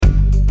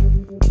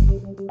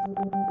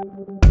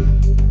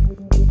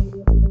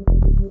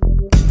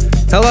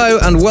Hello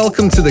and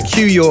welcome to the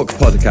Q York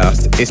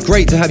podcast. It's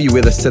great to have you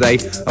with us today,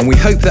 and we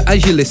hope that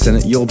as you listen,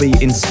 you'll be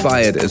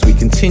inspired as we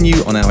continue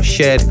on our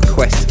shared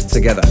quest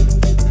together.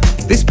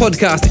 This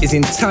podcast is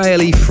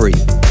entirely free,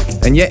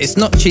 and yet it's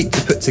not cheap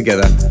to put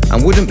together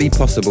and wouldn't be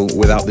possible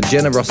without the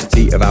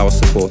generosity of our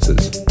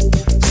supporters.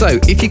 So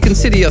if you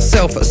consider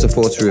yourself a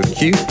supporter of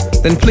Q,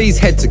 then please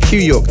head to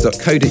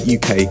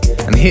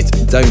qyork.co.uk and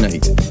hit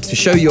donate to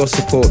show your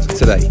support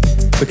today,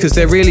 because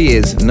there really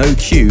is no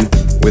Q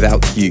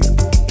without you.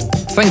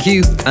 Thank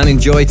you and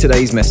enjoy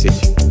today's message.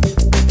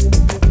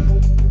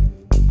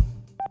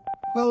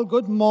 Well,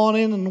 good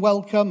morning and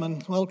welcome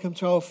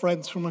to our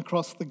friends from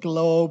across the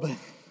globe.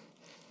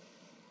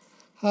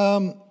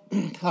 I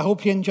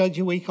hope you enjoyed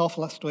your week off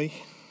last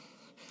week.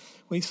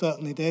 We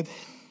certainly did.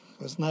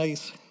 It was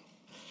nice.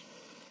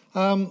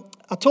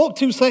 I talked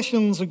 2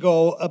 sessions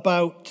ago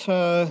about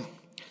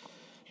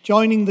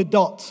joining the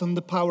dots and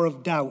the power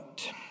of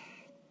doubt.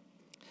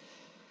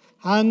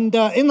 And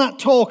in that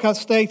talk, I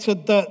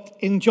stated that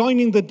in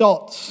joining the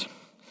dots,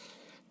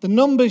 the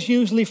numbers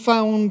usually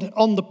found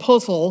on the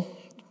puzzle,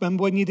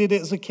 remember when you did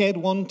it as a kid,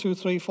 1, 2,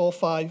 3, 4,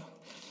 5,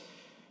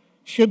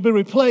 should be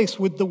replaced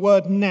with the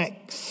word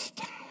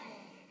next,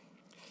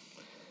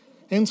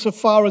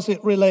 insofar as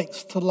it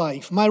relates to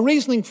life. My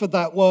reasoning for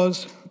that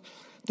was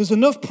there's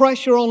enough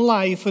pressure on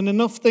life and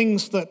enough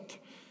things that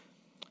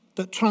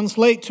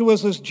translate to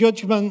us as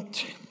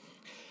judgment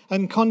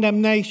and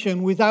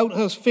condemnation without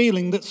us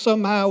feeling that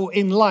somehow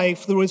in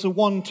life there is a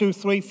 1, 2,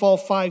 3, 4,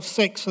 5,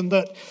 6, and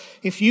that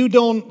if you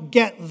don't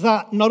get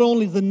that, not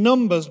only the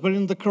numbers, but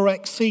in the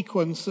correct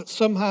sequence, that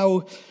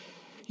somehow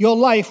your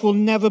life will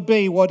never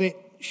be what it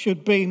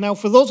should be. Now,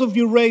 for those of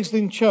you raised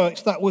in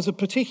church, that was a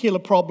particular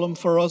problem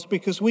for us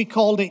because we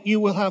called it, you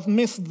will have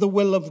missed the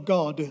will of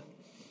God.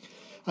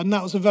 And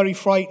that was a very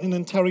frightening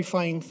and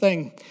terrifying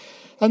thing.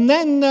 And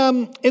then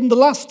in the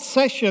last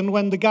session,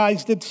 when the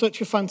guys did such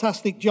a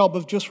fantastic job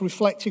of just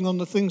reflecting on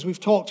the things we've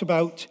talked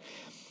about,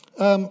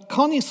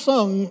 Connie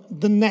sung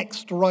The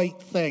Next Right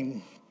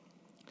Thing.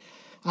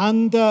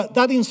 And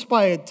that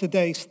inspired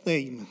today's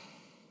theme.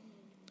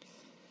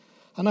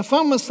 And I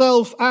found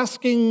myself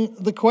asking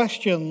the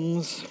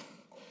questions,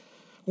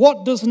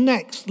 what does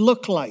next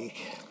look like?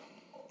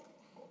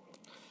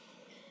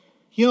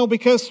 You know,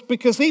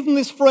 because even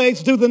this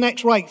phrase, do the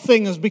next right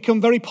thing, has become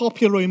very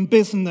popular in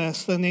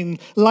business and in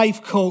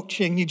life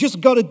coaching. You just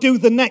got to do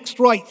the next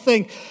right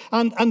thing.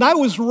 And I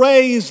was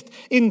raised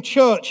in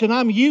church, and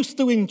I'm used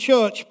to in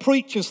church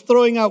preachers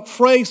throwing out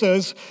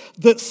phrases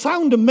that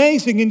sound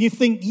amazing, and you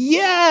think,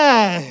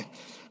 yeah.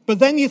 But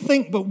then you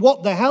think, but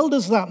what the hell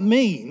does that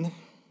mean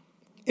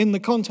in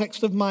the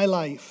context of my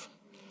life?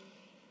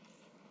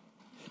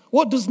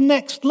 What does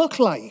next look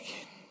like?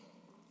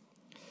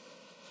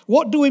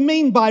 What do we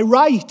mean by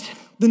right?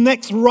 The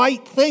next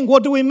right thing.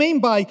 What do we mean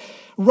by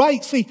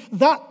right? See,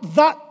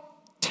 that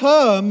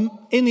term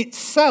in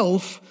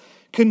itself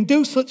can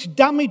do such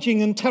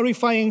damaging and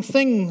terrifying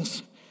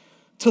things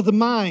to the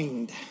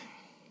mind.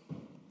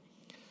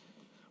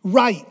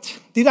 Right.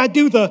 Did I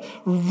do the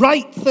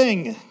right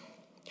thing?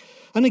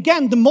 And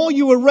again, the more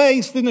you were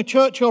raised in a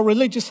church or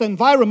religious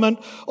environment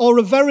or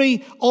a very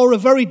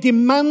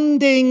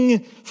demanding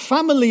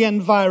family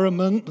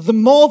environment, the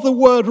more the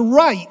word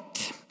right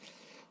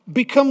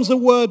becomes a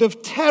word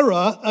of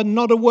terror and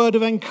not a word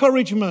of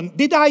encouragement.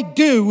 Did I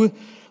do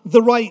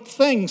the right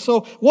thing?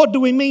 So what do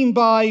we mean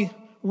by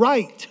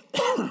right?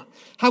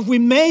 Have we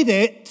made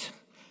it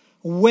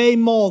way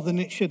more than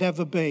it should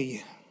ever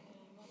be?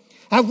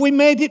 Have we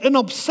made it an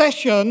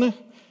obsession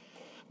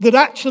that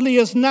actually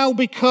has now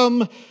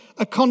become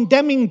a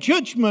condemning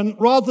judgment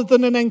rather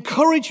than an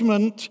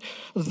encouragement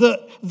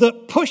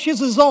that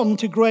pushes us on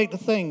to greater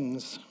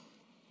things?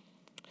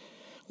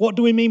 What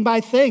do we mean by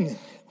thing?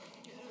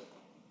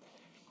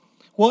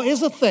 What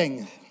is a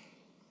thing?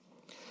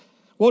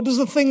 What does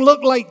a thing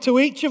look like to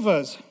each of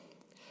us?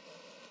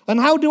 And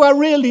how do I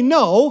really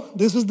know,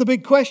 this is the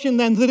big question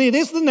then, that it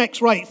is the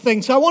next right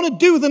thing? So I want to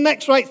do the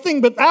next right thing,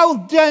 but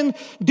how then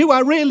do I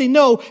really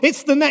know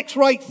it's the next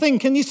right thing?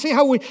 Can you see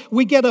how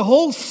we get a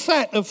whole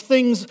set of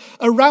things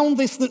around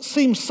this that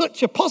seem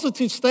such a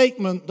positive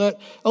statement that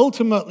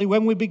ultimately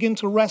when we begin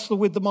to wrestle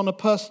with them on a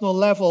personal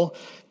level,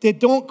 they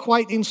don't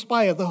quite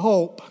inspire the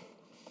hope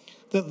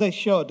that they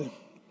should.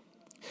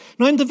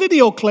 Now, in the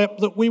video clip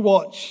that we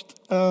watched,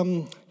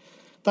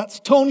 that's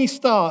Tony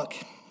Stark,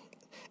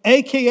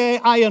 a.k.a.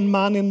 Iron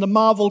Man in the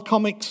Marvel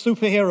Comics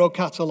superhero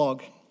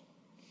catalog.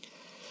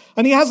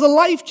 And he has a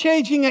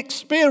life-changing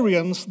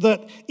experience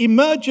that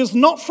emerges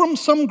not from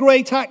some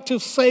great act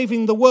of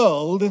saving the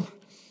world,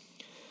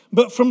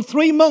 but from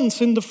 3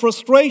 months in the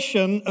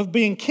frustration of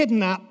being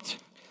kidnapped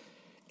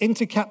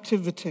into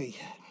captivity.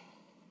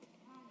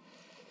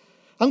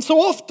 And so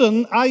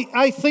often,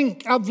 I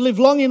think I've lived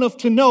long enough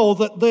to know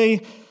that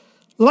the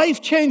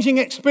life-changing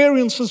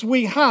experiences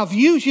we have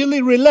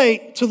usually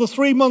relate to the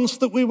 3 months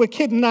that we were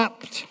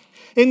kidnapped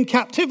in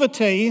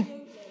captivity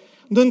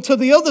than to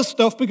the other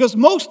stuff, because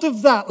most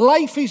of that,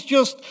 life is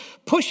just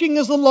pushing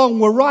us along.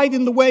 We're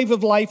riding the wave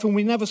of life and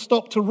we never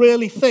stop to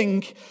really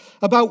think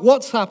about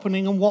what's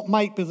happening and what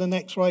might be the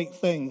next right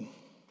thing.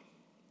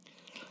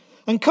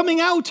 And coming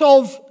out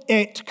of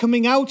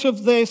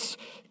this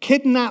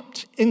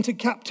kidnapped into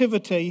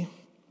captivity,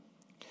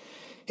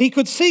 he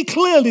could see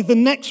clearly the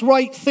next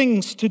right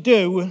things to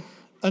do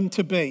and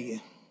to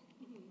be.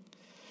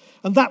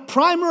 And that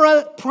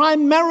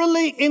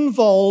primarily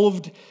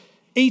involved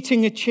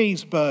eating a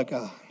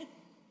cheeseburger.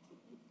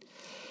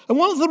 And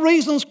one of the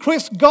reasons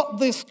Chris got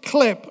this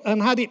clip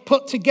and had it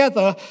put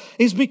together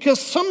is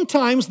because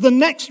sometimes the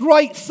next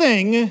right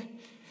thing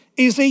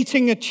is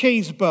eating a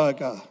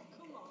cheeseburger.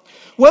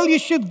 Well, you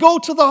should go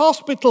to the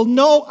hospital.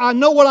 No, I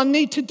know what I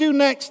need to do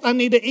next. I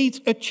need to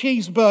eat a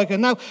cheeseburger.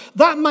 Now,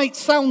 that might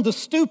sound the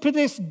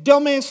stupidest,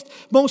 dumbest,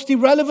 most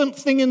irrelevant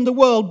thing in the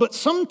world, but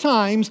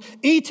sometimes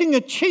eating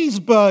a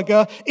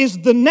cheeseburger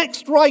is the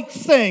next right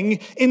thing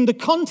in the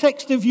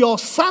context of your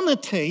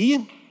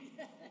sanity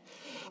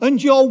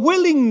and your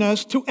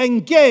willingness to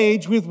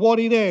engage with what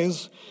it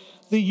is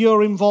that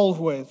you're involved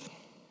with.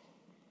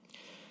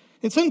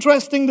 It's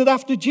interesting that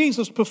after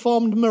Jesus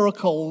performed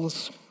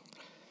miracles,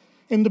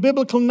 in the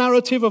biblical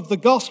narrative of the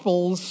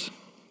Gospels,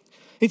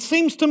 it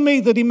seems to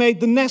me that he made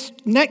the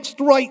next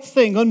right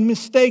thing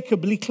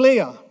unmistakably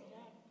clear.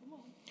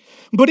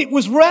 But it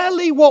was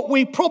rarely what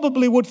we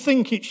probably would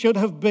think it should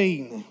have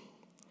been.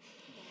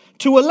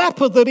 To a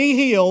leper that he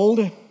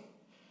healed,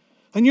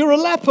 and you're a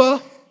leper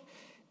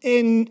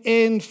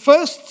in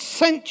first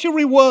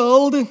century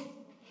world,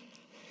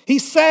 he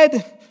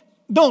said,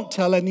 "Don't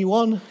tell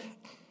anyone."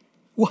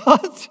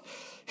 What?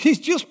 He's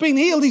just been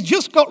healed. He's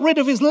just got rid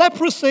of his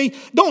leprosy.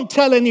 Don't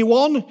tell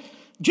anyone.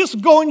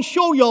 Just go and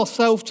show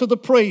yourself to the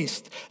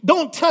priest.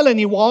 Don't tell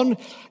anyone.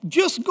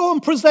 Just go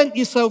and present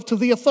yourself to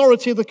the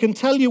authority that can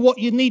tell you what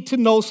you need to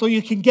know so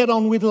you can get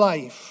on with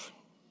life.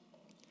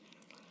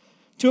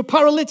 To a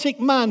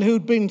paralytic man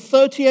who'd been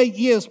 38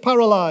 years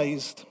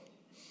paralyzed.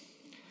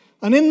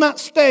 And in that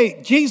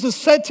state, Jesus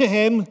said to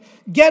him,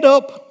 "Get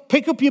up,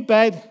 pick up your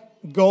bed,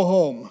 go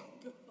home."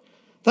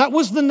 That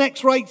was the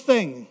next right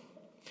thing.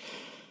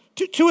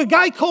 To a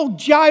guy called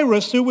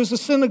Jairus, who was a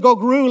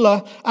synagogue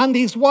ruler, and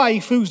his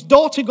wife, whose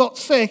daughter got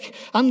sick,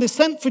 and they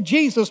sent for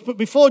Jesus, but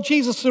before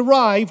Jesus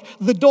arrived,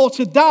 the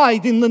daughter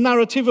died in the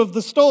narrative of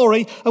the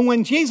story, and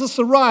when Jesus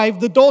arrived,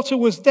 the daughter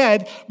was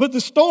dead, but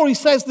the story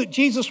says that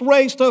Jesus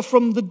raised her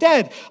from the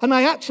dead, and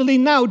I actually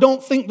now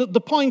don't think that the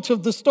point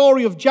of the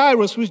story of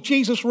Jairus was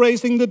Jesus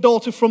raising the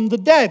daughter from the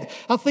dead.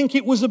 I think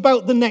it was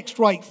about the next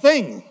right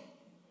thing.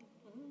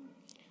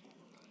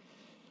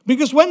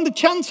 Because when the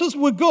chances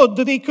were good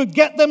that he could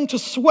get them to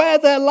swear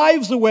their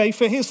lives away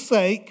for his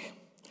sake,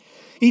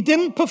 he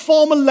didn't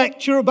perform a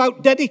lecture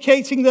about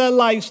dedicating their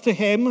lives to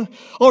him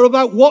or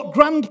about what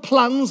grand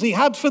plans he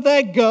had for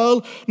their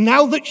girl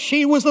now that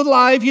she was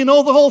alive. You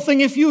know the whole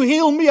thing, if you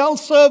heal me, I'll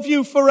serve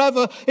you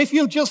forever. If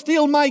you'll just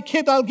heal my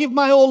kid, I'll give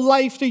my whole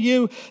life to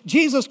you.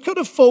 Jesus could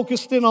have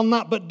focused in on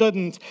that but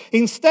didn't.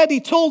 Instead, he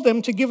told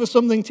them to give her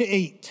something to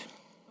eat.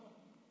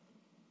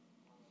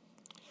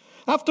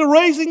 After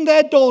raising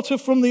their daughter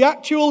from the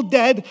actual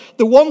dead,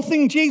 the one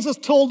thing Jesus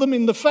told them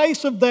in the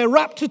face of their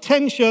rapt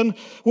attention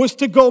was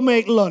to go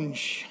make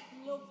lunch.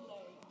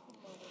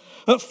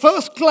 At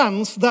first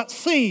glance, that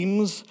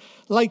seems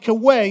like a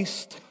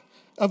waste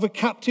of a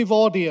captive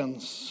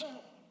audience.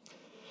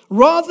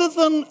 Rather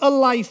than a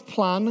life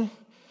plan,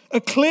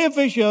 a clear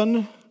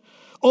vision,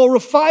 or a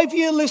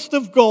 5-year list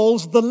of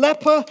goals, the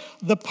leper,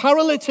 the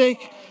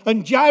paralytic,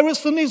 and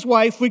Jairus and his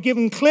wife were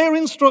given clear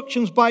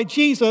instructions by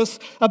Jesus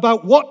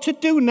about what to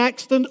do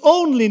next and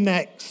only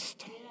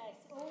next.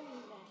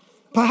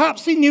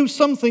 Perhaps he knew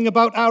something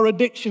about our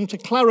addiction to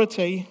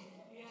clarity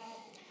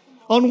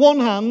on one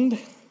hand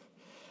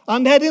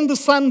and head in the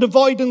sand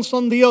avoidance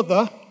on the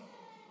other.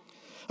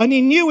 And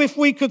he knew if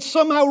we could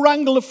somehow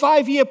wrangle a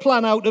 5-year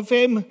plan out of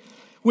him,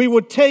 we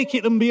would take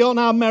it and be on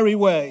our merry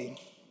way.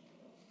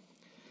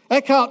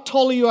 Eckhart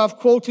Tolle, who I've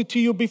quoted to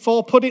you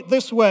before, put it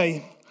this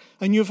way,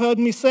 and you've heard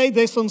me say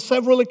this on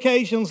several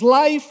occasions: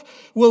 life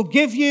will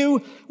give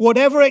you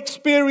whatever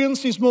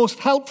experience is most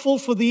helpful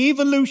for the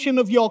evolution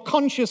of your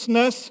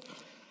consciousness.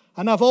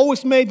 And I've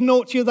always made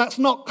note to you, that's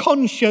not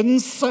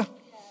conscience.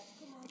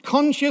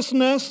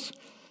 Consciousness.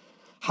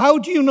 How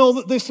do you know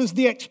that this is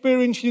the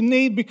experience you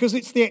need? Because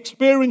it's the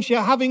experience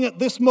you're having at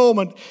this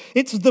moment.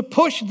 It's the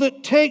push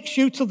that takes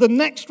you to the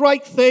next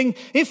right thing,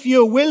 if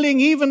you're willing,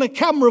 even a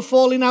camera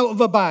falling out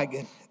of a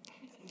bag.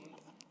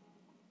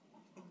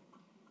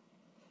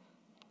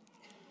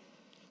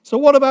 So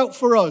what about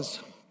for us?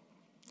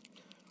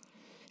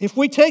 If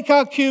we take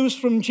our cues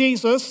from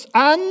Jesus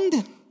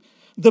and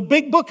the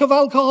big book of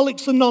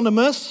Alcoholics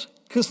Anonymous,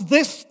 because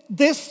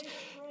this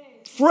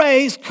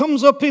phrase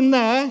comes up in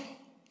there,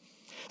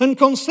 and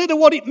consider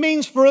what it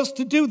means for us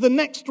to do the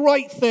next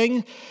right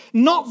thing,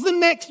 not the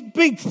next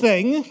big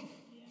thing,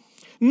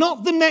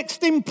 not the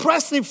next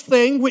impressive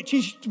thing, which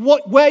is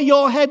where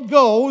your head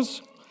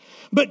goes,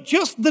 but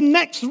just the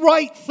next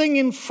right thing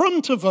in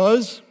front of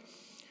us,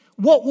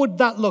 what would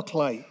that look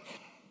like?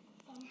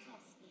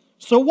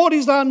 So what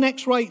is our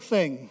next right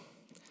thing?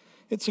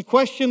 It's a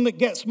question that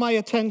gets my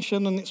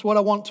attention, and it's what I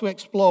want to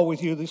explore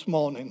with you this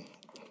morning.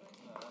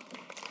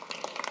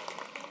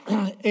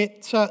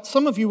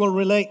 Some of you will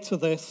relate to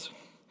this,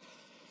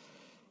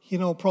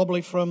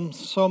 probably from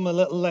some a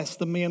little less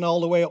than me and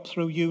all the way up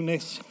through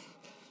Eunice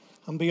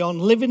and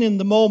beyond. Living in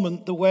the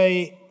moment the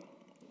way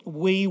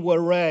we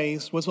were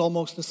raised was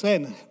almost a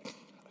sin.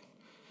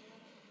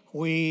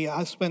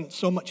 I spent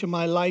so much of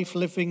my life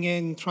living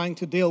in trying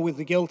to deal with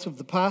the guilt of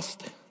the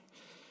past,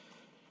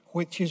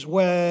 which is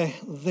where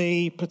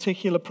the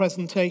particular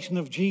presentation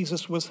of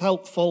Jesus was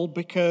helpful,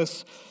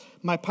 because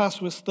my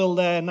past was still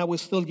there and I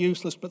was still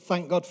useless, but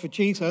thank God for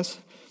Jesus.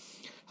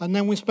 And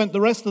then we spent the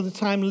rest of the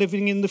time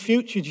living in the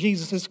future.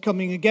 Jesus is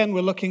coming again.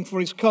 We're looking for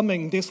his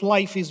coming. This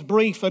life is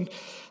brief.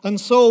 And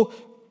so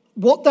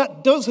what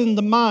that does in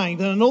the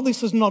mind, and I know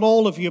this is not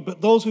all of you,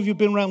 but those of you who've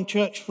been around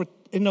church for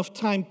enough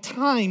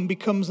time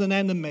becomes an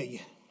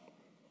enemy.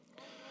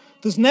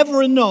 There's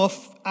never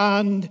enough,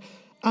 and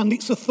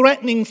it's a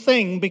threatening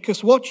thing,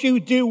 because what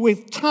you do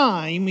with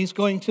time is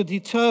going to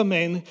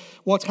determine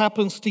what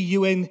happens to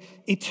you in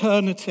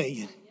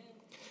eternity.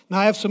 Now,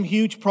 I have some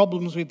huge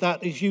problems with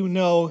that, as you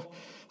know,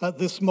 at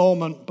this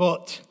moment,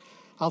 but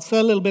I'll say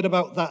a little bit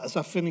about that as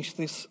I finish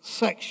this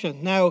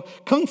section. Now,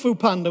 Kung Fu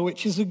Panda,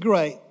 which is a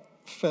great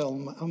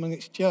film,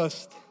 it's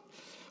just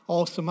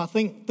awesome. I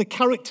think the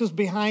characters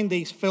behind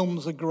these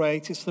films are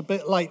great. It's a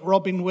bit like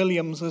Robin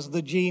Williams as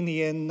the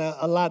genie in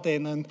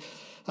Aladdin,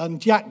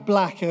 and Jack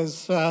Black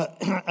as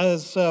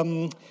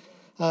the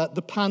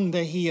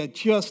panda here.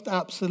 Just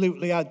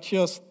absolutely, I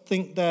just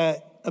think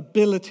their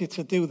ability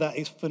to do that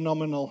is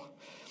phenomenal.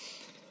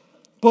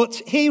 But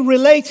he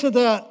related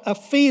a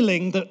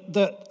feeling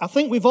that I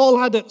think we've all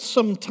had at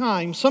some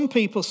time. Some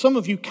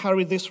of you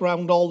carry this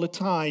around all the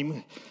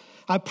time.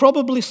 I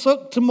probably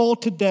sucked more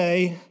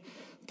today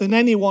than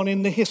anyone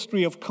in the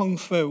history of Kung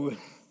Fu,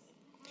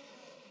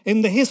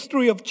 in the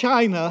history of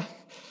China,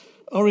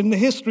 or in the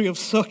history of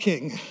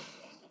sucking.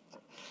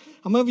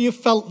 How many of you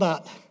felt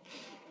that?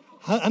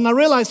 And I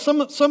realize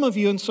some of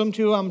you and some of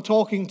you I'm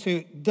talking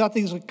to, that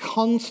is a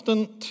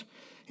constant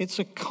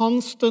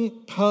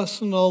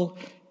personal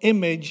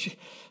image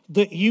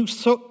that you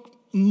suck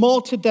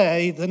more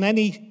today than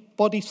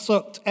anybody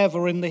sucked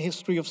ever in the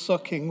history of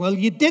sucking. Well,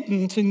 you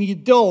didn't and you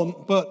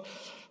don't, but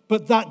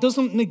that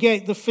doesn't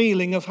negate the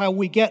feeling of how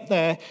we get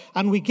there.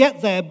 And we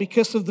get there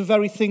because of the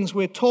very things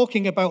we're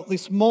talking about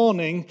this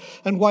morning,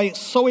 and why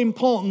it's so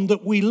important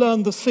that we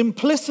learn the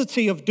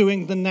simplicity of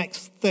doing the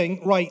next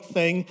right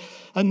thing,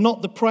 and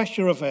not the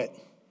pressure of it.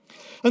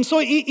 And so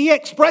he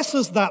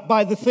expresses that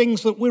by the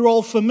things that we're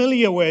all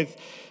familiar with.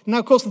 Now,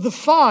 of course, the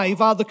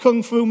 5 are the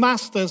Kung Fu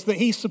masters that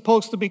he's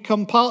supposed to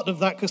become part of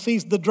that, because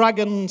he's the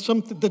dragon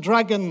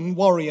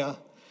warrior.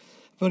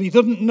 But he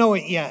doesn't know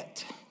it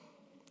yet.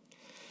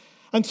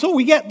 And so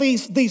we get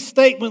these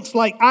statements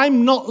like,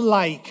 I'm not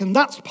like, and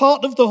that's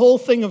part of the whole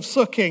thing of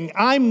sucking.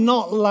 I'm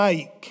not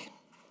like.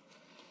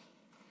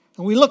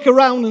 And we look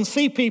around and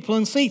see people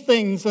and see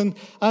things, and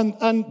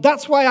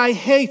that's why I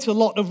hate a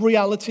lot of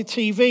reality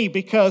TV,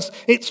 because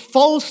it's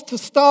false to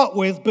start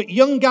with, but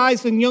young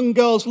guys and young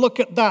girls look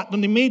at that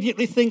and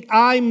immediately think,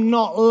 I'm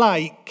not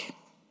like.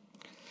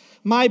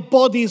 My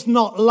body's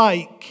not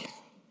like.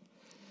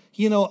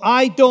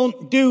 I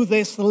don't do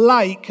this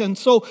like. And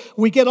so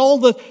we get all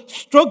the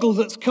struggle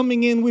that's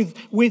coming in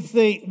with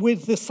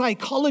the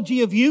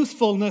psychology of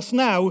youthfulness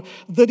now,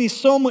 that is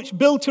so much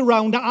built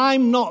around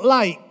I'm not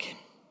like.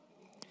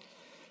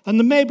 And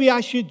then maybe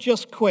I should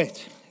just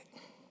quit.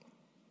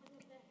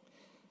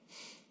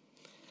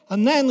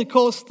 And then, of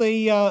course,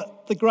 the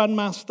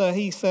Grandmaster,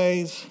 he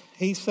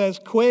says,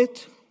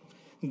 quit,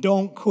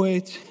 don't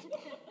quit.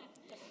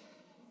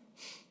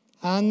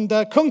 And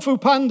Kung Fu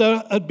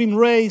Panda had been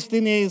raised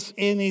in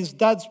his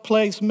dad's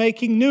place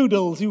making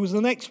noodles. He was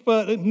an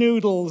expert at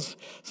noodles.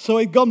 So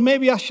he'd gone,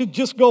 maybe I should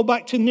just go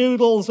back to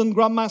noodles. And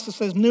Grandmaster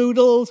says,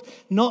 noodles,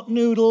 not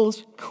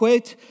noodles,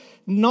 quit,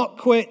 not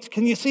quit.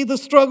 Can you see the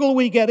struggle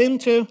we get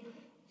into?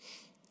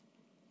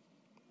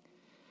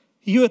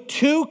 You are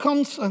too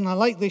concerned, I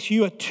like this,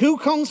 you are too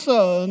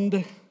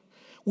concerned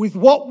with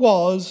what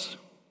was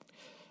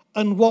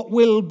and what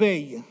will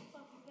be.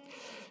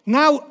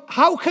 Now,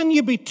 how can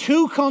you be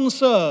too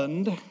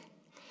concerned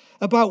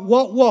about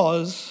what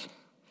was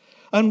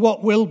and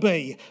what will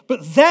be?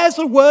 But there's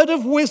a word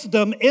of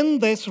wisdom in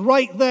this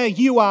right there.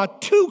 You are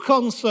too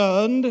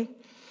concerned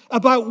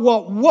about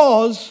what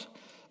was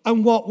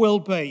and what will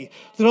be.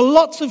 There are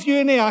lots of you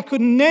in here. I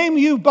could name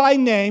you by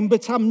name,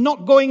 but I'm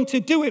not going to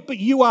do it. But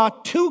you are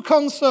too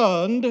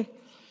concerned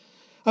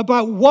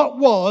about what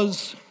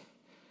was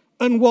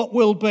and what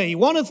will be.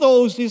 One of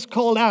those is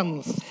called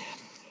Anth.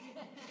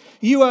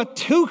 You are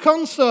too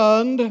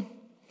concerned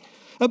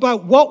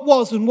about what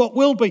was and what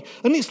will be.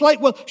 And it's like,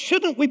 well,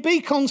 shouldn't we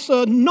be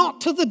concerned?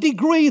 Not to the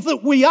degree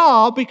that we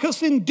are,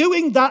 because in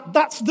doing that,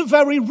 that's the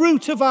very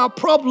root of our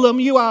problem.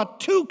 You are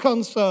too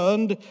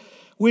concerned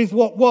with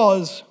what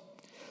was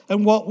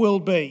and what will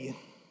be.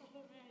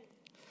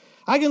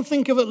 I can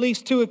think of at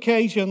least 2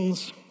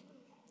 occasions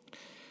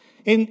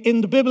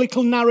in the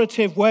biblical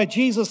narrative where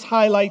Jesus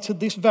highlighted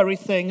this very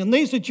thing. And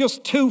these are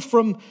just two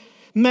from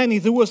many.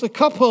 There was a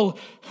couple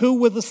who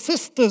were the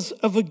sisters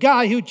of a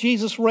guy who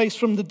Jesus raised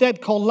from the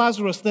dead called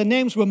Lazarus. Their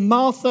names were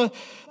Martha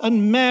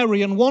and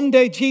Mary. And one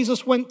day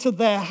Jesus went to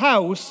their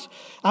house,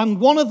 and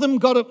one of them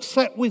got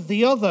upset with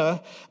the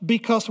other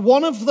because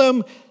one of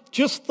them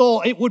just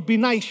thought it would be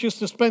nice just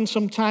to spend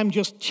some time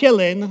just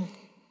chilling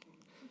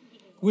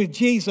with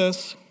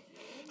Jesus.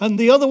 And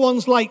the other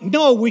one's like,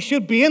 no, we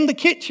should be in the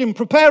kitchen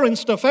preparing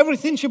stuff.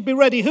 Everything should be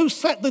ready. Who's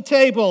set the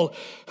table?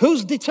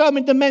 Who's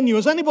determined the menu?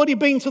 Has anybody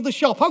been to the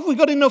shop? Have we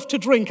got enough to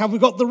drink? Have we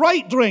got the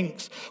right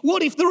drinks?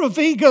 What if there are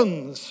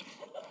vegans?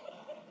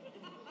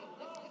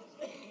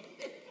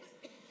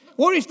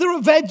 What if there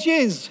are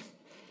veggies?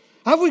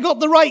 Have we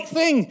got the right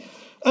thing?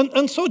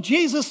 And so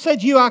Jesus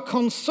said, you are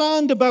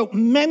concerned about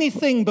many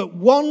things, but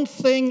one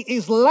thing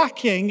is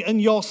lacking, and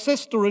your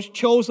sister has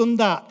chosen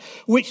that.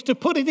 Which, to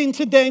put it in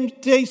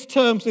today's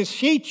terms, is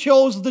she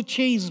chose the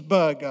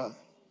cheeseburger.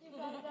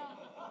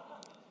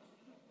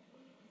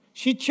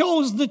 She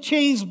chose the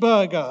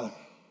cheeseburger.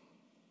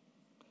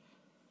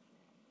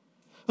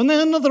 And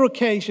then another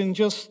occasion,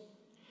 just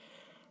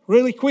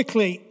really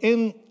quickly,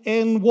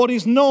 in what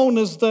is known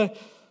as the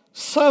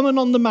Sermon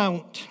on the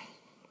Mount.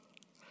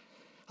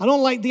 I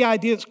don't like the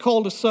idea it's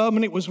called a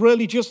sermon. It was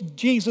really just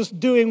Jesus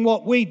doing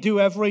what we do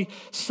every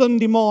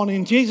Sunday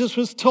morning. Jesus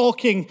was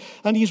talking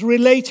and he's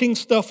relating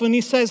stuff, and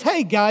he says,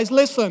 hey guys,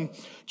 listen,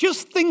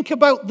 just think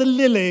about the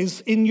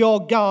lilies in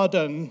your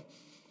garden.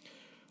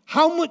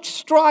 How much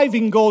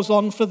striving goes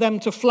on for them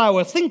to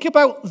flower? Think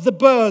about the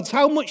birds,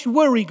 how much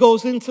worry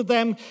goes into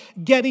them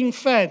getting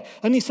fed.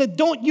 And he said,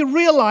 don't you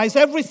realize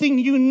everything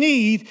you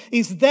need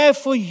is there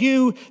for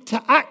you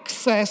to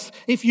access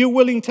if you're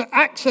willing to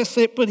access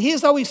it? But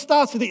here's how he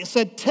started it. He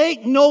said,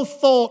 take no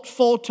thought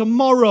for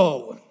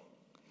tomorrow.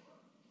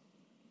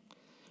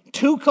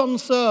 Too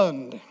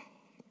concerned.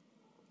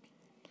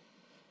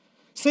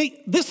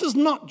 See, this is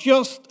not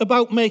just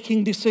about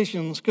making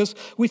decisions, because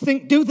we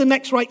think, do the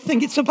next right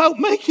thing. It's about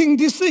making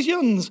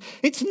decisions.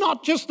 It's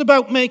not just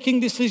about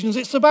making decisions.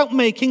 It's about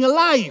making a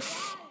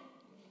life.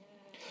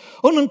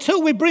 And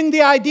until we bring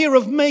the idea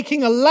of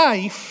making a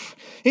life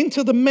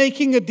into the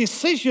making of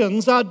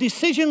decisions, our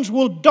decisions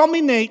will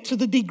dominate to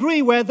the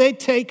degree where they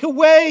take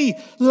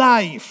away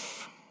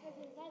life.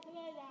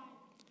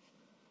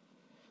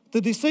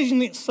 The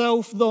decision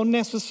itself, though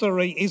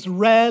necessary, is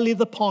rarely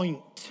the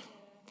point.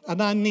 And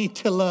I need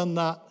to learn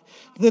that.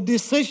 The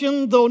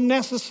decision, though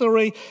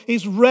necessary,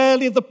 is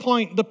rarely the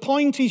point. The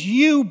point is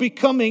you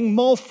becoming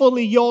more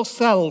fully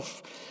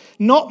yourself.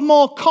 Not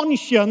more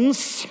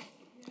conscience,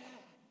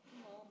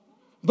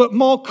 but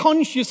more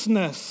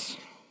consciousness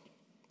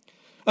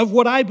of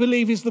what I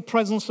believe is the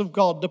presence of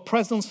God, the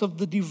presence of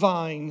the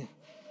divine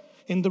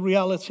in the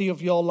reality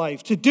of your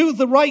life. To do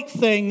the right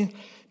thing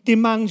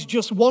demands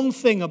just one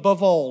thing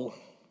above all.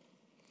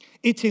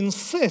 It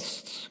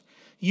insists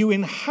you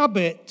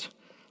inhabit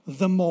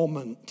the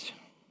moment.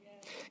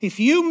 If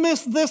you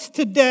miss this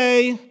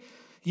today,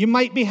 you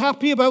might be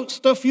happy about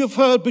stuff you've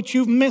heard, but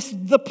you've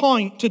missed the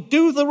point. To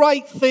do the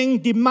right thing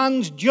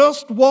demands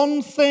just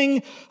one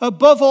thing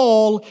above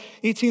all.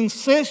 It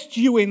insists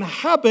you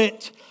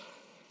inhabit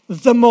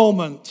the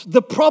moment.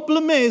 The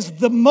problem is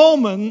the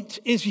moment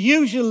is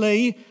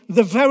usually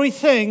the very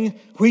thing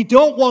we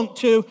don't want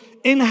to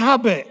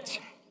inhabit.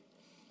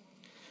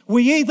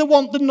 We either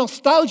want the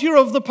nostalgia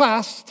of the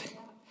past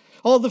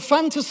or the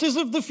fantasies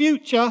of the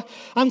future,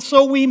 and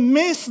so we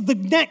miss the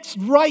next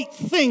right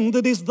thing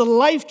that is the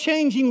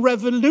life-changing,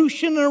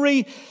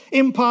 revolutionary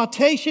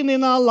impartation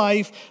in our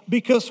life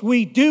because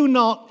we do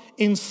not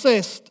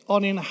insist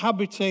on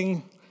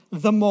inhabiting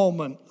the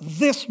moment,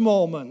 this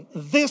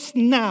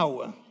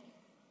now.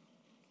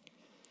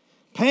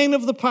 Pain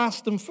of the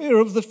past and fear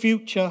of the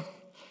future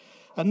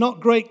are not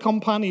great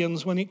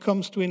companions when it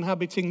comes to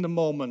inhabiting the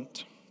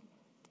moment.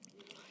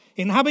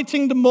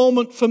 Inhabiting the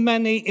moment for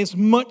many is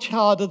much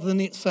harder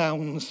than it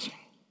sounds.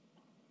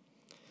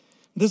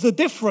 There's a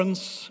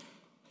difference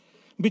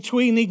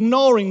between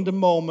ignoring the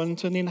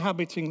moment and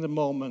inhabiting the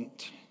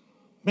moment.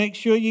 Make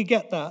sure you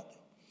get that.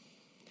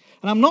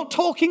 And I'm not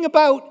talking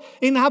about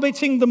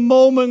inhabiting the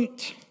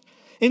moment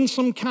in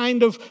some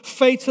kind of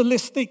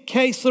fatalistic,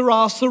 que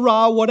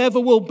sera, whatever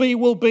will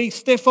be,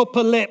 stiff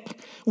upper lip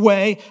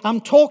way.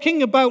 I'm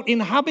talking about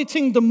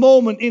inhabiting the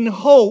moment in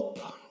hope.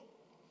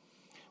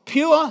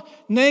 Pure,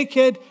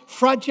 naked,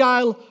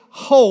 fragile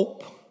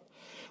hope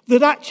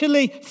that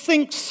actually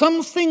thinks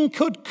something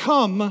could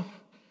come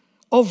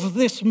of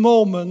this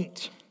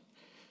moment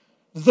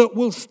that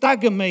will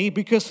stagger me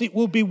because it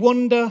will be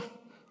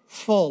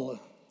wonderful.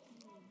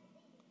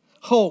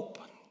 Hope.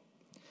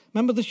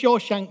 Remember the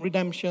Shawshank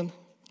Redemption?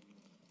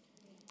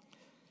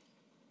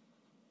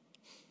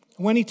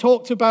 When he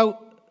talked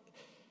about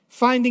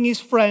finding his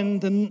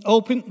friend and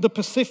the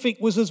Pacific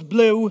was as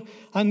blue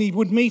and he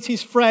would meet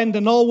his friend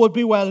and all would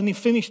be well, and he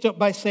finished up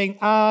by saying,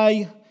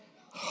 I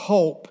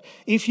hope.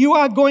 If you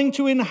are going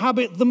to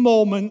inhabit the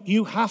moment,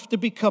 you have to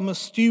become a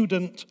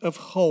student of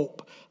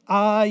hope.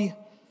 I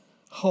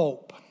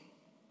hope.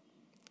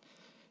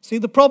 See,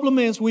 the problem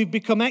is we've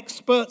become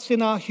experts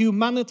in our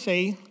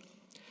humanity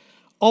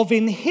of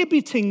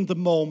inhibiting the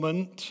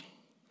moment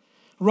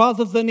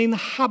rather than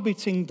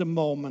inhabiting the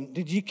moment.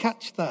 Did you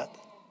catch that?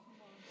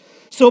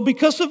 So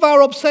because of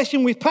our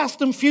obsession with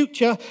past and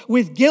future,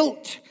 with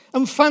guilt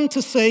and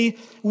fantasy,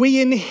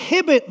 we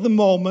inhibit the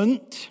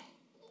moment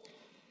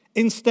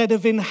instead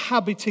of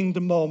inhabiting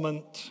the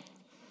moment.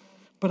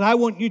 But I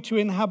want you to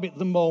inhabit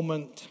the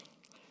moment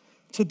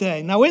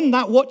today. Now in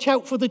that, watch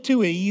out for the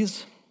two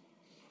E's,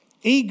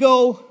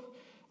 ego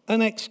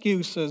and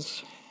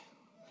excuses,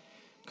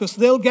 because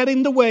they'll get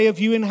in the way of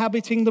you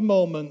inhabiting the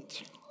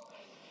moment.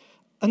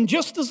 And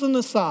just as an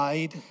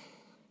aside,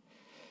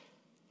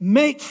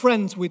 make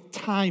friends with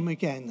time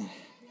again.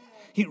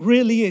 It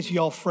really is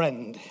your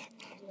friend.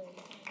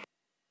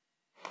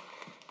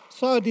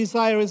 So our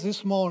desire is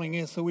this morning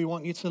is that we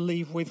want you to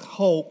leave with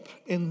hope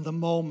in the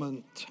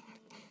moment.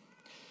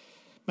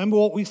 Remember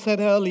what we said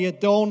earlier,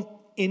 don't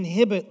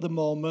inhibit the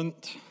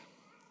moment,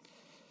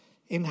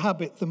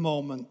 inhabit the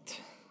moment.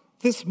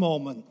 This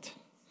moment,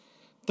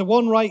 the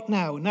one right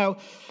now. Now,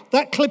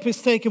 that clip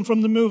is taken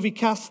from the movie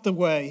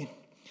Castaway.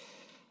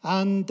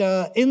 And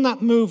in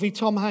that movie,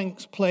 Tom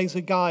Hanks plays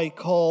a guy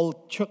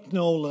called Chuck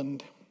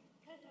Noland.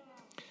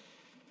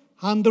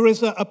 And there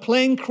is a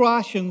plane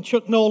crash, and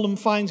Chuck Noland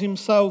finds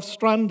himself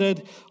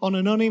stranded on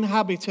an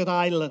uninhabited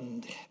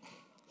island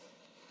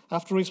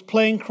after his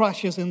plane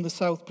crashes in the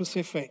South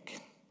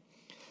Pacific.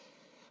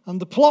 And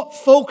the plot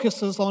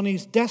focuses on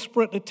his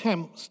desperate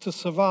attempts to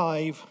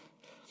survive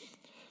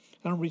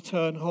and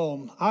return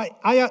home.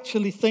 I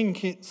actually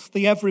think it's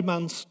the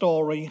everyman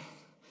story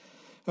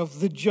of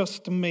the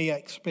just me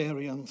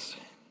experience.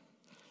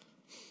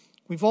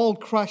 We've all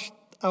crashed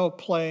our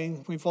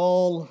plane. We've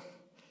all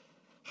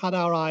had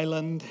our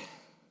island.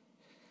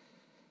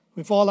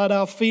 We've all had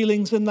our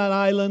feelings in that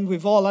island.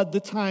 We've all had the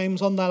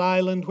times on that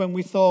island when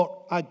we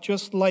thought, I'd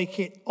just like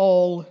it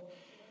all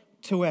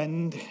to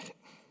end.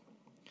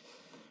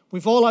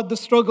 We've all had the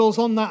struggles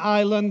on that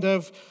island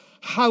of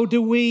how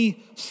do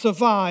we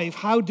survive?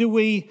 How do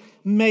we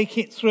make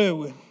it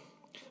through?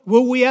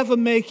 Will we ever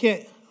make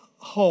it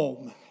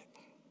home?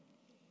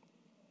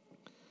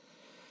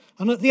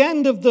 And at the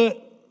end of the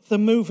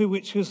movie,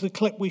 which was the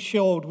clip we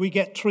showed, we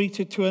get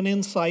treated to an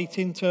insight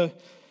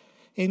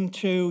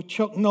into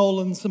Chuck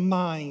Noland's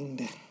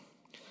mind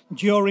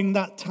during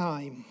that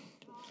time.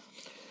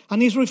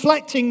 And he's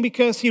reflecting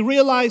because he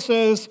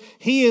realizes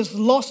he is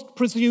lost,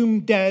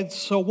 presumed dead,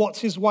 so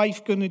what's his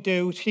wife going to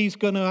do? She's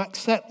going to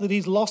accept that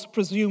he's lost,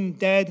 presumed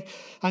dead,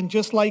 and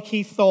just like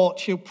he thought,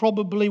 she'll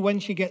probably, when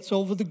she gets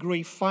over the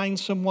grief, find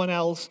someone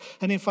else,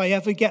 and if I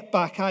ever get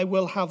back, I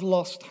will have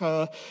lost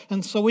her.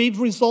 And so he'd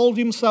resolved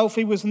himself,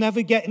 he was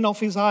never getting off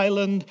his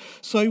island,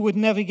 so he would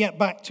never get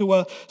back to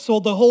her. So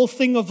the whole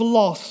thing of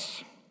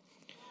loss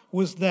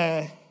was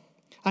there.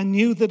 I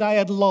knew that I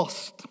had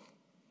lost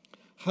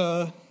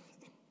her.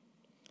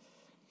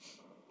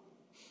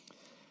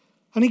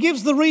 And he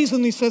gives the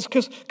reason, he says,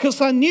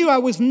 because I knew I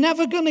was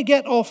never going to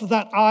get off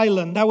that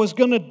island. I was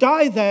going to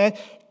die there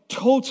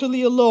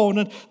totally alone.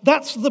 And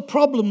that's the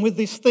problem with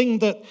this thing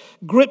that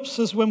grips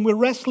us when we're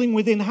wrestling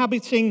with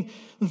inhabiting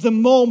the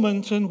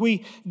moment and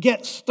we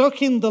get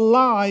stuck in the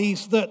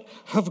lies that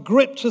have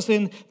gripped us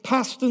in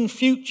past and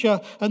future,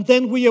 and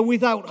then we are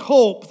without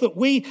hope, that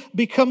we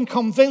become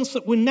convinced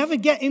that we're never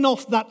getting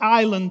off that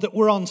island that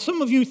we're on.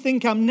 Some of you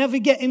think, I'm never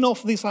getting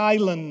off this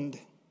island.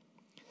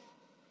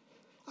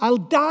 I'll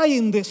die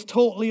in this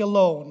totally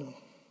alone.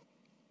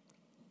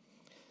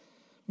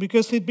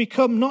 Because he'd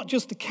become not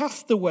just a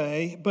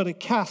castaway, but a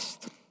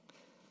cast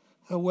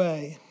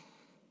away.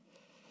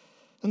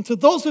 And to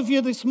those of you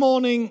this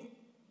morning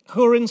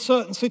who are in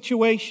certain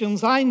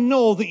situations, I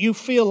know that you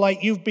feel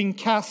like you've been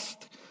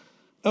cast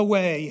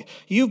away.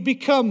 You've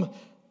become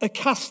a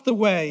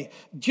castaway,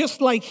 just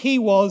like he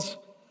was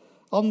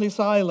on this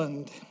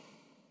island.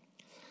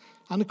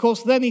 And of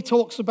course, then he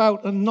talks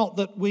about, and not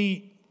that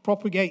we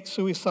propagate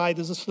suicide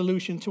as a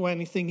solution to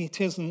anything,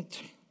 it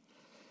isn't.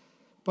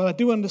 But I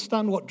do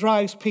understand what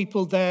drives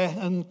people there.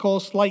 And of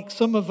course, like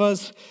some of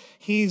us,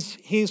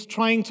 he's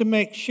trying to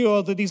make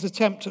sure that his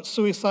attempt at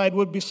suicide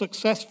would be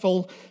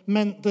successful,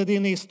 meant that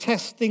in his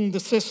testing the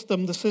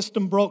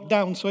system broke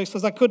down. So he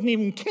says, I couldn't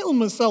even kill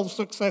myself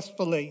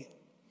successfully.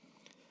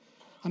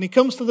 And he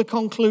comes to the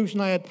conclusion,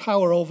 I had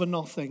power over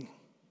nothing.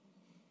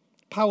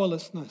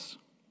 Powerlessness.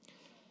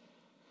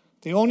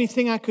 The only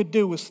thing I could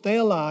do was stay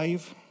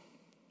alive,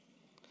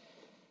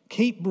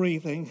 keep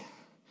breathing.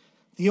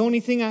 The only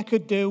thing I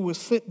could do was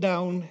sit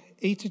down,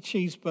 eat a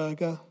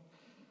cheeseburger,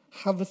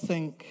 have a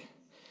think.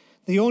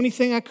 The only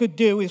thing I could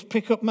do is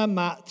pick up my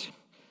mat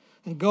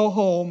and go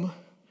home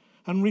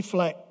and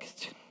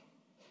reflect.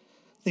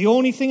 The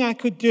only thing I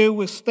could do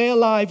was stay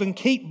alive and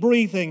keep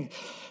breathing.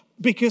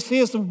 Because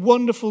here's a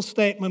wonderful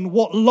statement.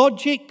 What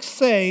logic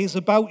says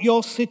about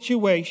your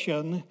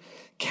situation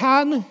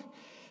can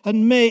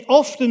and may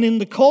often in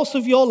the course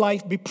of your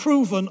life be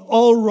proven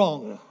all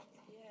wrong.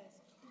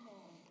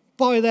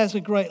 Boy, there's a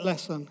great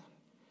lesson.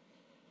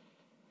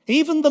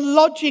 Even the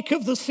logic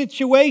of the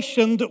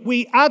situation that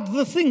we add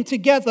the thing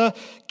together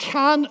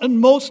can, and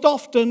most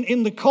often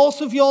in the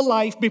course of your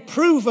life, be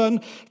proven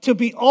to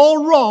be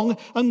all wrong.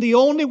 And the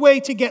only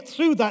way to get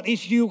through that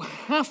is you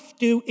have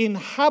to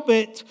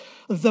inhabit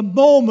the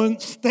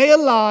moment, stay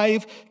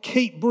alive,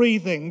 keep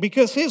breathing.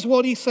 Because here's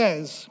what he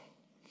says.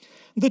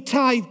 The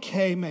tide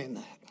came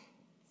in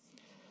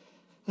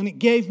and it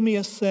gave me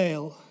a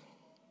sail.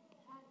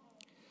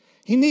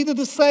 He needed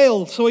a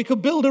sail so he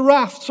could build a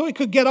raft, so he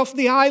could get off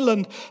the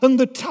island. And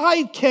the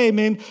tide came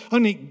in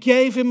and it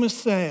gave him a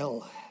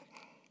sail.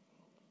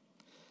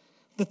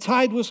 The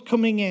tide was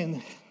coming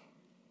in.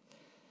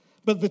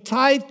 But the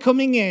tide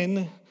coming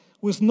in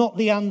was not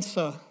the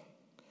answer.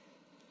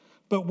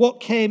 But what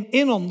came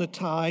in on the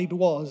tide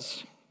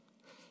was.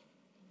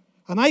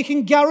 And I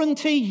can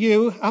guarantee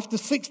you, after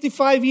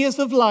 65 years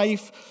of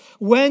life,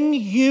 when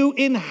you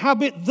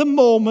inhabit the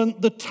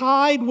moment, the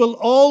tide will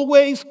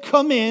always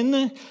come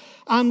in,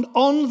 and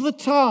on the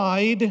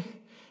tide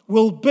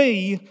will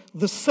be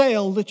the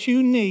sail that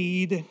you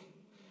need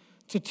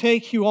to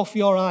take you off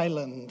your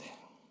island.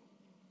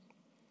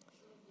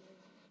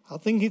 I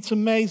think it's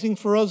amazing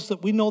for us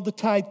that we know the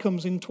tide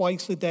comes in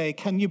twice a day.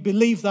 Can you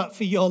believe that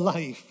for your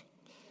life?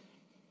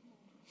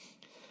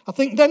 I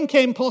think then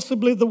came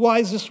possibly the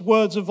wisest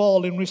words of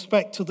all in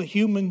respect to the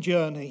human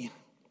journey.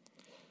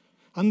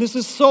 And this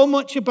is so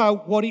much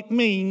about what it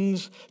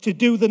means to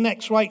do the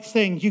next right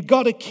thing. You've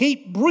got to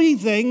keep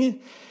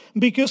breathing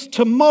because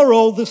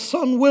tomorrow the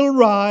sun will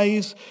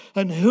rise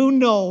and who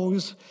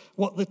knows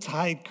what the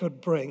tide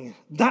could bring.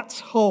 That's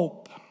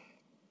hope.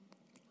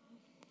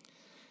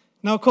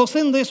 Now, of course,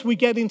 in this we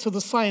get into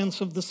the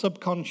science of the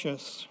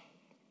subconscious.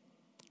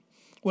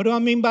 What do I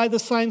mean by the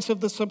science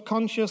of the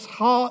subconscious?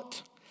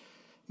 Heart,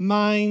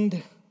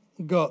 mind,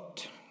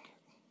 gut.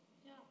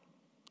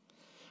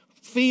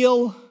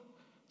 Feel,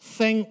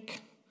 think,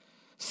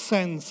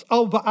 sense.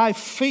 Oh, but I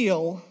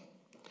feel.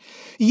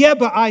 Yeah,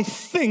 but I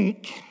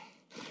think.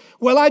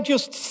 Well, I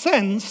just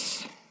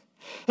sense.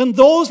 And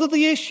those are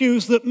the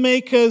issues that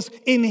make us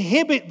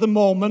inhibit the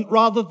moment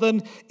rather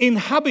than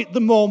inhabit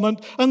the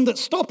moment, and that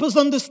stop us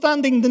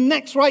understanding the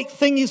next right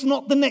thing is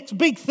not the next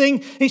big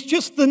thing, it's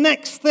just the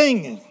next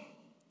thing.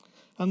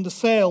 And the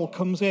sail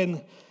comes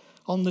in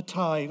on the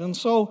tide. And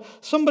so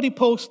somebody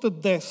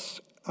posted this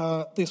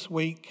this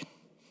week,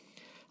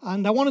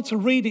 and I wanted to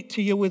read it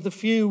to you with a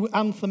few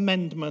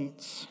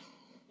amendments.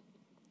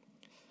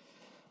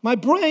 My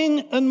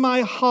brain and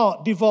my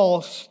heart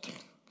divorced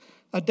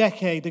a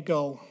decade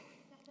ago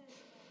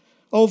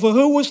over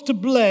who was to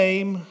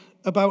blame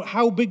about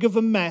how big of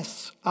a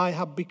mess I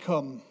had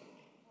become.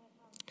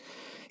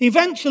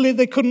 Eventually,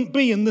 they couldn't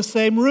be in the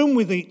same room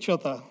with each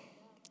other.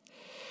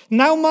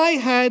 Now my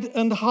head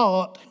and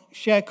heart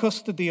share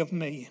custody of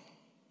me.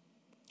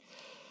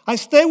 I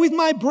stay with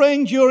my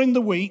brain during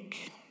the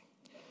week,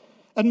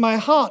 and my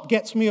heart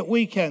gets me at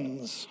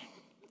weekends.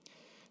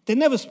 They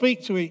never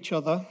speak to each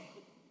other.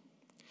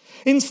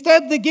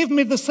 Instead, they give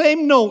me the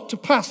same note to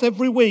pass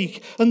every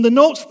week, and the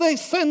notes they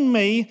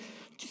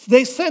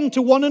send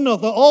to one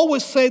another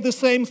always say the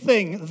same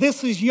thing.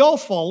 This is your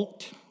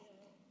fault.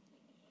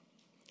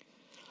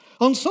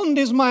 On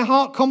Sundays, my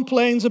heart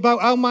complains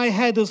about how my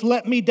head has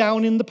let me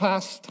down in the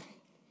past.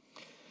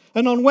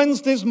 And on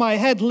Wednesdays, my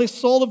head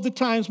lists all of the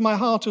times my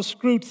heart has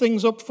screwed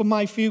things up for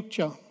my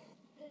future.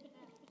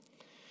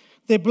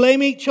 They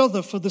blame each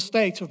other for the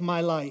state of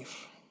my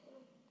life.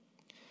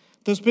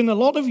 There's been a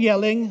lot of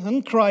yelling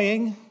and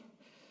crying.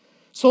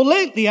 So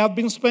lately, I've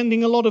been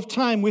spending a lot of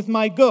time with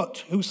my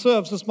gut, who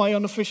serves as my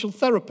unofficial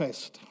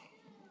therapist.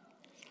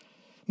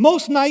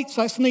 Most nights,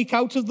 I sneak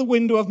out of the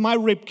window of my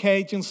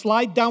ribcage and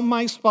slide down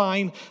my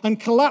spine and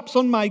collapse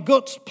on my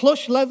gut's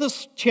plush leather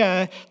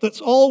chair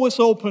that's always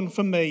open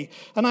for me.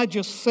 And I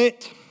just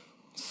sit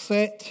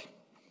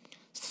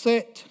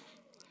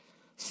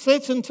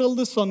until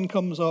the sun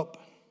comes up.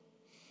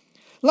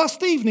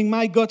 Last evening,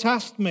 my gut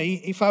asked me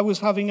if I was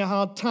having a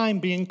hard time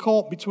being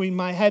caught between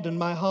my head and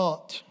my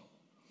heart.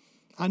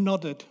 I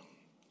nodded.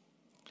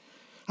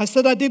 I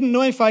said I didn't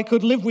know if I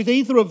could live with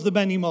either of them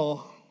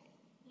anymore.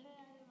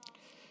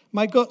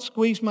 My gut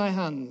squeezed my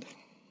hand.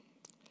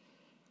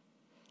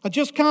 I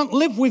just can't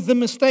live with the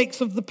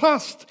mistakes of the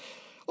past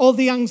or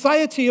the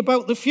anxiety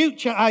about the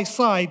future, I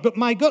sighed. But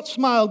my gut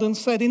smiled and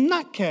said, in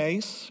that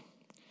case,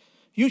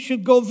 you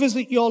should go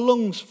visit your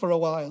lungs for a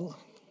while.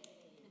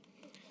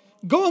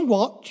 Go and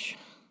watch.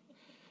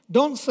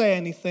 Don't say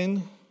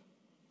anything.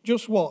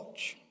 Just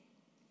watch.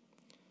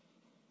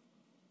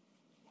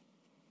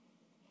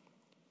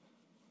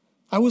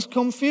 I was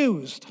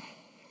confused.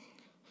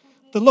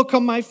 The look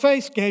on my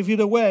face gave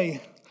it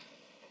away.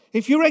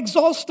 If you're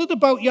exhausted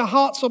about your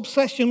heart's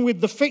obsession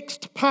with the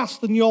fixed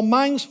past and your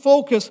mind's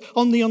focus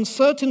on the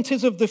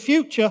uncertainties of the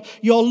future,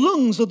 your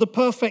lungs are the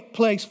perfect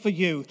place for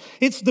you.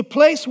 It's the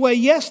place where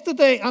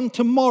yesterday and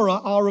tomorrow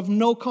are of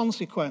no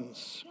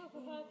consequence.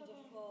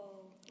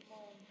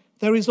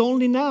 There is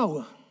only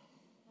now.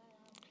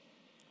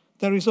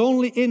 There is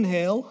only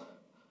inhale.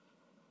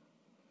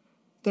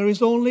 There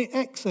is only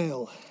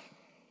exhale.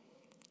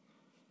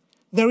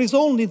 there is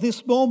only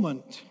this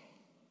moment.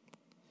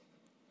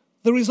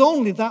 There is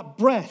only that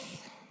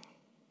breath.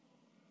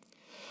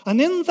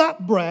 And in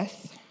that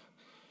breath,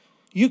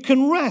 you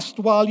can rest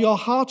while your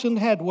heart and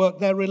head work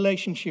their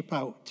relationship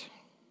out.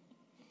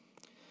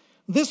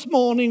 This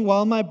morning,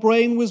 while my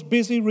brain was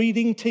busy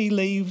reading tea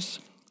leaves,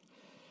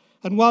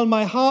 and while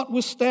my heart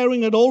was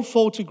staring at old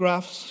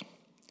photographs,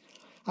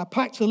 I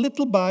packed a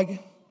little bag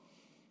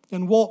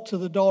and walked to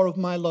the door of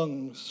my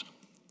lungs.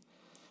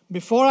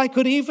 Before I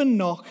could even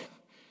knock,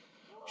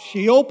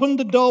 she opened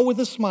the door with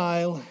a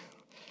smile,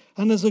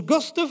 and as a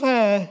gust of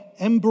air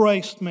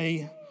embraced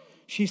me,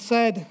 she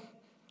said,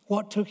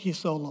 "What took you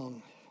so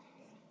long?"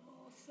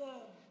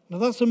 Now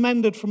that's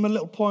amended from a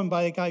little poem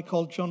by a guy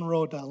called John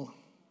Rodell.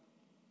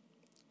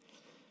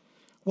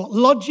 What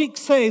logic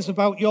says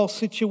about your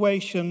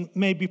situation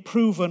may be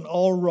proven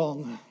all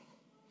wrong,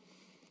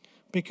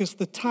 because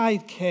the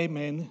tide came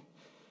in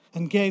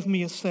and gave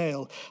me a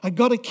sail. I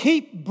got to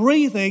keep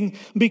breathing,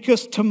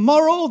 because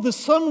tomorrow the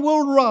sun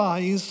will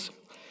rise,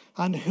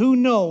 and who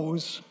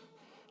knows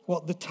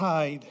what the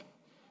tide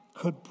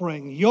could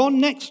bring. Your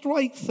next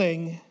right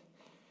thing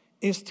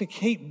is to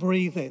keep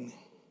breathing,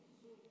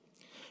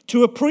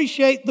 to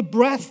appreciate the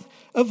breath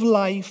of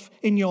life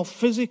in your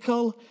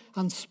physical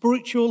and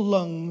spiritual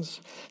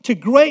lungs, to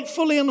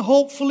gratefully and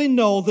hopefully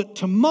know that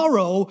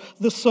tomorrow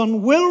the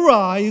sun will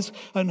rise,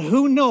 and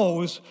who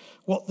knows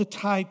what the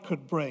tide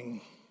could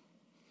bring.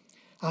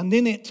 And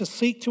in it to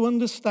seek to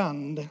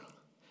understand,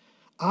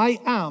 I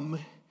am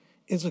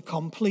is a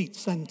complete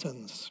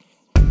sentence.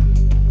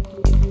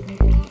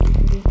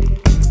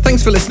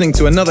 Thanks for listening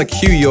to another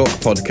Q York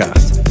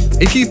podcast.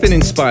 If you've been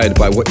inspired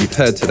by what you've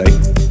heard today,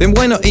 then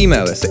why not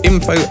email us at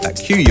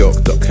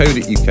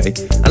info@qyork.co.uk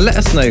and let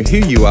us know who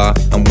you are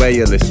and where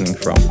you're listening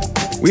from.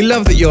 We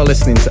love that you're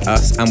listening to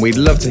us, and we'd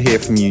love to hear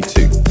from you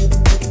too.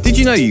 Did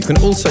you know you can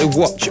also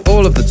watch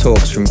all of the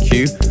talks from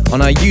Q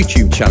on our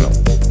YouTube channel?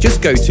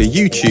 Just go to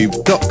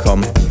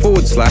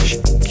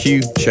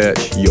youtube.com/Q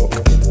Church York.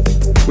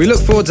 We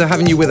look forward to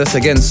having you with us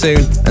again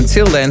soon.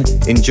 Until then,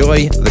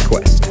 enjoy the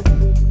quest.